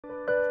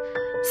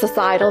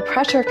societal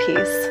pressure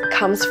piece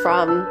comes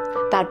from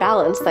that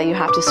balance that you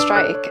have to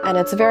strike. And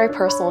it's a very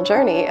personal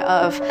journey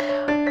of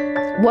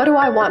what do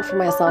I want for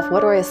myself?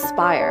 What do I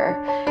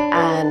aspire?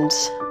 And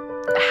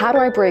how do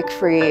I break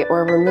free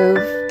or remove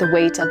the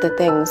weight of the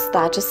things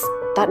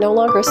that no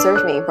longer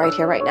serve me right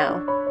here, right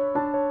now?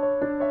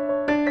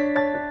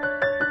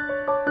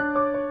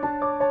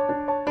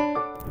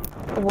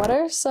 What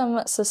are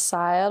some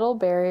societal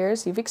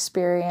barriers you've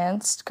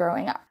experienced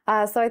growing up?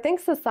 So I think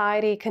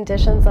society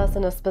conditions us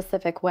in a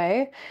specific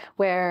way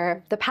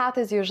where the path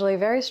is usually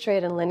very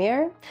straight and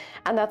linear,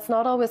 and that's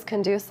not always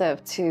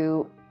conducive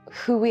to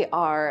who we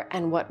are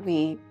and what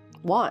we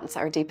want,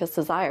 our deepest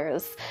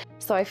desires.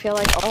 So I feel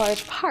like a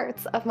large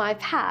part of my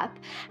path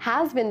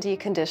has been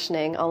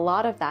deconditioning a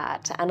lot of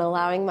that and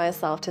allowing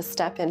myself to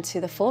step into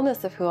the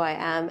fullness of who I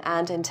am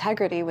and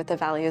integrity with the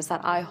values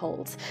that I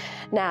hold.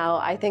 Now,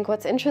 I think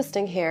what's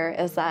interesting here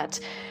is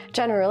that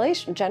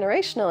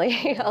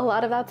generationally, a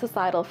lot of that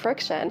societal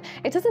friction,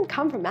 it doesn't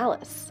come from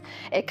malice.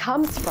 It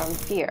comes from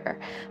fear.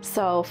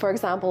 So, for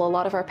example, a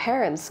lot of our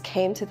parents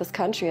came to this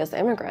country as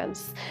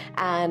immigrants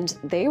and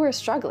they were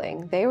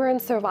struggling. They were in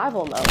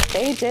survival mode.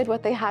 They did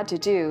what they had to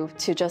do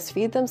to just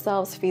feed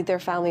themselves, feed their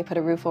family, put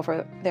a roof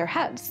over their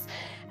heads.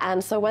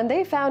 And so when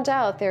they found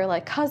out their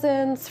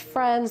cousins,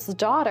 friends,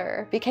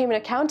 daughter became an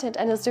accountant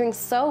and is doing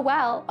so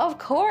well, of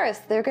course,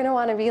 they're gonna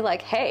wanna be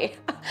like, hey,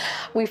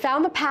 we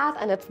found the path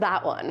and it's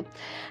that one.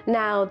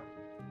 Now,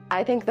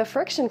 I think the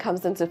friction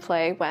comes into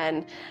play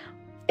when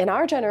in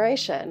our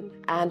generation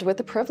and with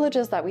the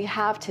privileges that we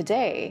have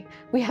today,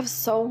 we have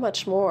so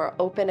much more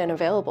open and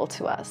available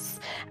to us.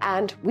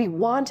 And we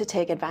want to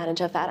take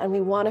advantage of that and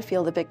we want to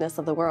feel the bigness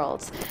of the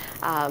world.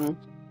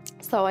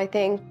 So I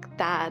think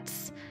that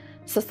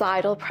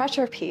societal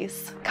pressure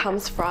piece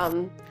comes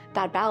from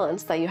that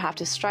balance that you have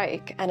to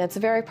strike. And it's a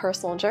very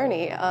personal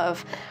journey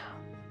of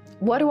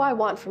what do I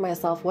want for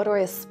myself? What do I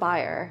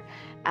aspire?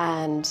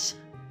 And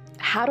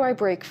how do I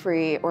break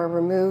free or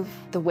remove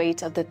the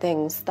weight of the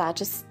things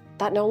that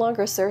no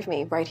longer serve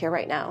me right here,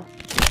 right now?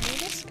 Can you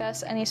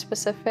discuss any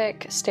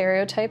specific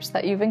stereotypes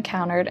that you've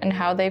encountered and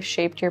how they've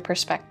shaped your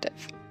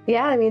perspective?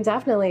 Yeah, I mean,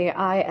 definitely.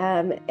 I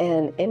am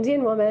an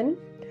Indian woman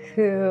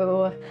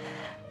who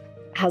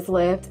has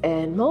lived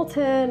in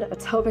Moulton,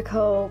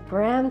 Etobicoke,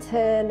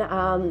 Brampton,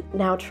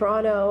 now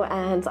Toronto,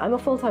 and I'm a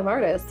full-time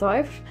artist, so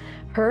I've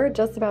heard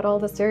just about all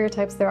the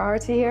stereotypes there are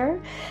to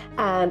hear.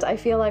 And I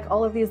feel like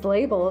all of these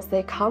labels,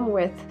 they come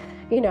with,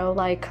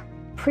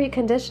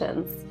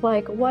 preconditions.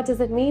 Like, what does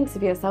it mean to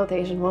be a South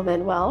Asian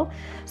woman? Well,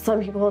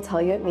 some people will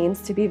tell you it means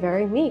to be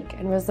very meek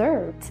and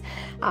reserved.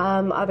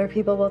 Other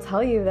people will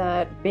tell you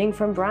that being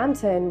from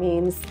Brampton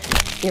means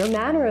your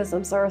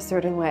mannerisms are a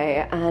certain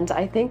way. And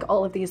I think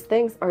all of these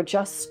things are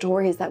just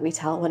stories that we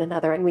tell one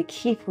another and we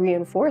keep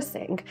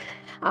reinforcing.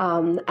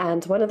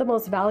 And one of the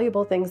most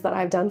valuable things that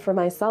I've done for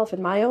myself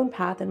in my own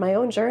path and my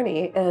own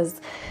journey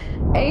is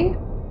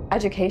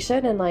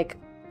education and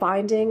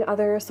finding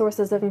other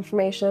sources of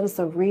information,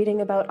 so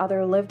reading about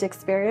other lived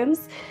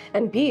experience,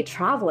 and B,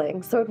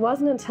 traveling. So it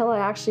wasn't until I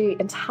actually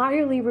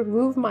entirely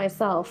removed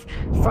myself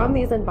from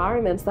these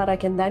environments that I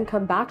can then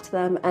come back to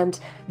them and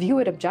view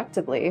it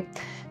objectively.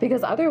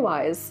 Because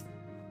otherwise,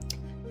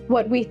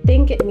 what we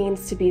think it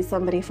means to be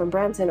somebody from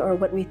Brampton or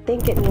what we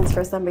think it means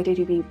for somebody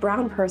to be a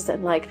brown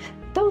person,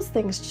 those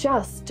things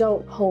just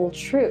don't hold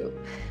true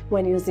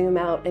when you zoom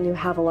out and you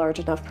have a large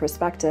enough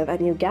perspective,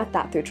 and you get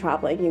that through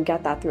traveling, you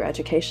get that through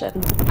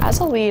education. As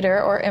a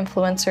leader or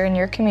influencer in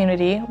your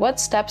community, what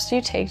steps do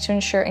you take to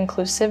ensure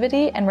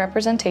inclusivity and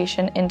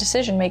representation in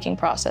decision-making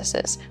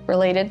processes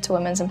related to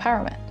women's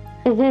empowerment?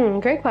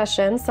 Great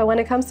question. So when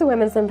it comes to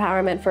women's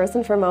empowerment, first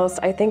and foremost,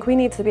 I think we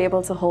need to be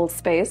able to hold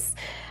space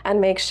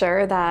and make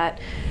sure that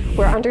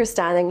we're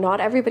understanding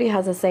not everybody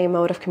has the same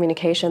mode of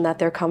communication that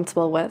they're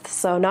comfortable with.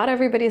 So not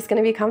everybody's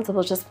going to be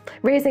comfortable just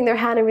raising their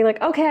hand and be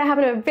like, okay, I have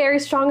a very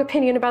strong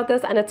opinion about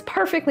this and it's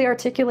perfectly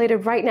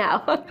articulated right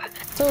now.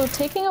 So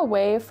taking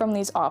away from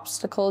these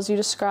obstacles you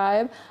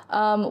describe,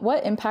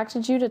 what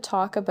impacted you to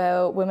talk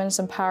about women's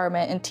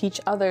empowerment and teach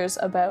others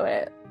about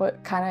it?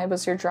 What kind of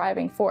was your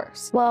driving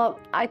force? Well,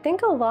 I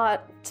think a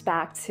lot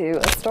back to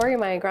a story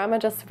my grandma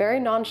just very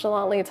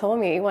nonchalantly told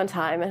me one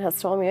time and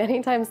has told me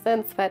many times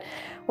since, but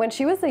when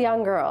she was a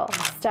young girl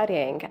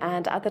studying,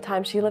 and at the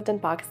time she lived in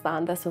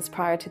Pakistan, this was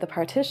prior to the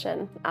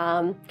partition,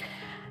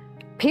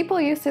 people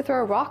used to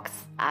throw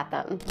rocks at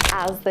them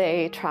as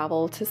they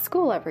traveled to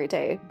school every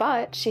day,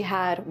 but she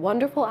had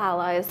wonderful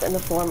allies in the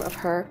form of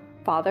her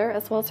father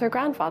as well as her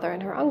grandfather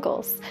and her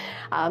uncles.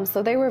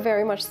 So they were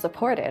very much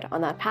supported on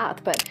that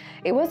path, but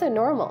it wasn't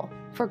normal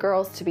for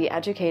girls to be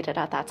educated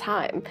at that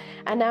time.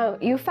 And now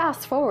you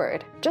fast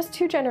forward just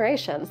 2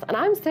 generations and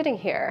I'm sitting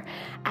here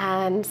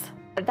and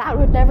that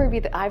would never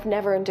be, I've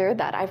never endured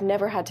that. I've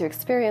never had to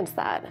experience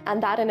that.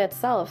 And that in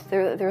itself,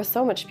 there's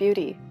so much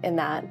beauty in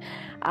that.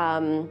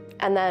 And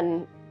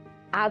then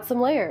add some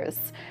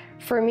layers.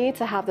 For me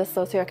to have the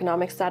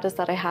socioeconomic status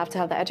that I have, to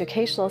have the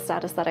educational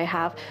status that I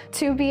have,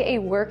 to be a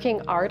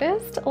working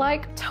artist,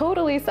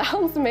 totally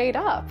sounds made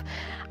up.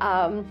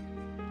 And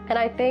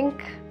I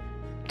think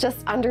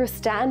just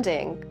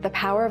understanding the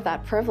power of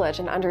that privilege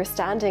and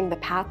understanding the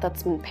path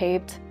that's been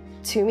paved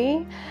to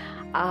me,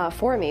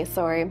 for me,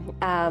 sorry.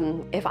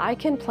 If I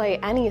can play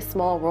any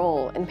small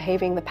role in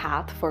paving the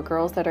path for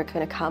girls that are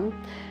going to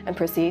come and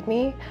precede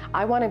me,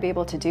 I want to be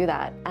able to do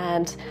that.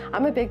 And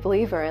I'm a big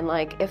believer in,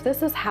 like, if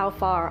this is how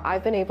far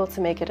I've been able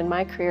to make it in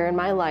my career, in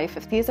my life,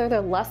 if these are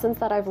the lessons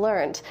that I've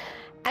learned,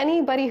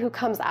 anybody who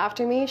comes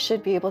after me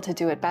should be able to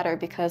do it better,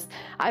 because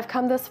I've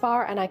come this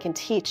far and I can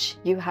teach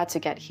you how to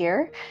get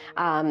here.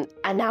 And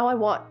now I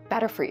want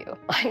better for you.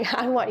 Like,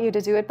 I want you to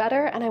do it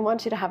better, and I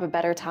want you to have a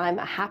better time,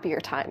 a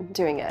happier time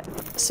doing it.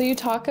 So you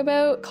talk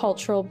about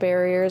cultural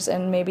barriers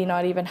and maybe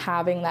not even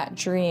having that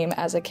dream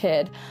as a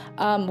kid.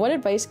 What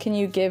advice can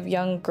you give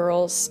young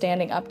girls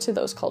standing up to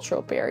those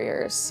cultural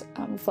barriers,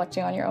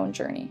 reflecting on your own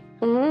journey?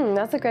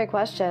 That's a great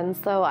question.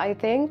 So I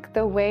think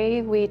the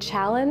way we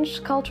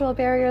challenge cultural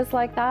barriers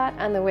like that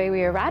and the way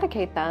we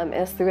eradicate them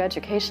is through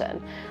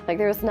education. Like,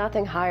 there's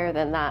nothing higher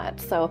than that.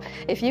 So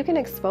if you can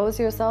expose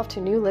yourself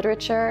to new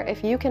literature,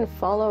 if you can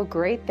follow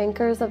great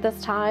thinkers of this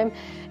time,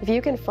 if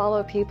you can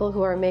follow people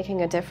who are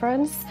making a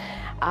difference,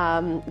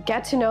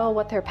 get to know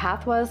what their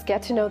path was,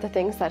 get to know the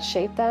things that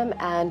shaped them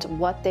and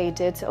what they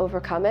did to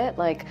overcome it.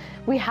 Like,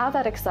 we have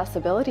that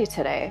accessibility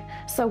today.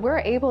 So we're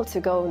able to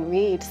go and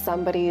read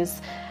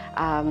somebody's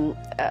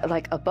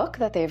like a book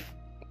that they've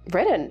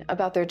written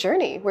about their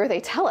journey, where they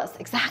tell us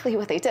exactly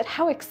what they did.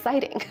 How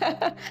exciting,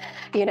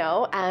 you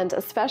know? And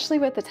especially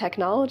with the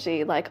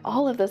technology, like,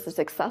 all of this is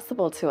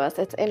accessible to us.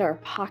 It's in our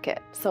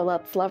pocket. So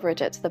let's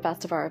leverage it to the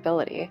best of our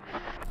ability.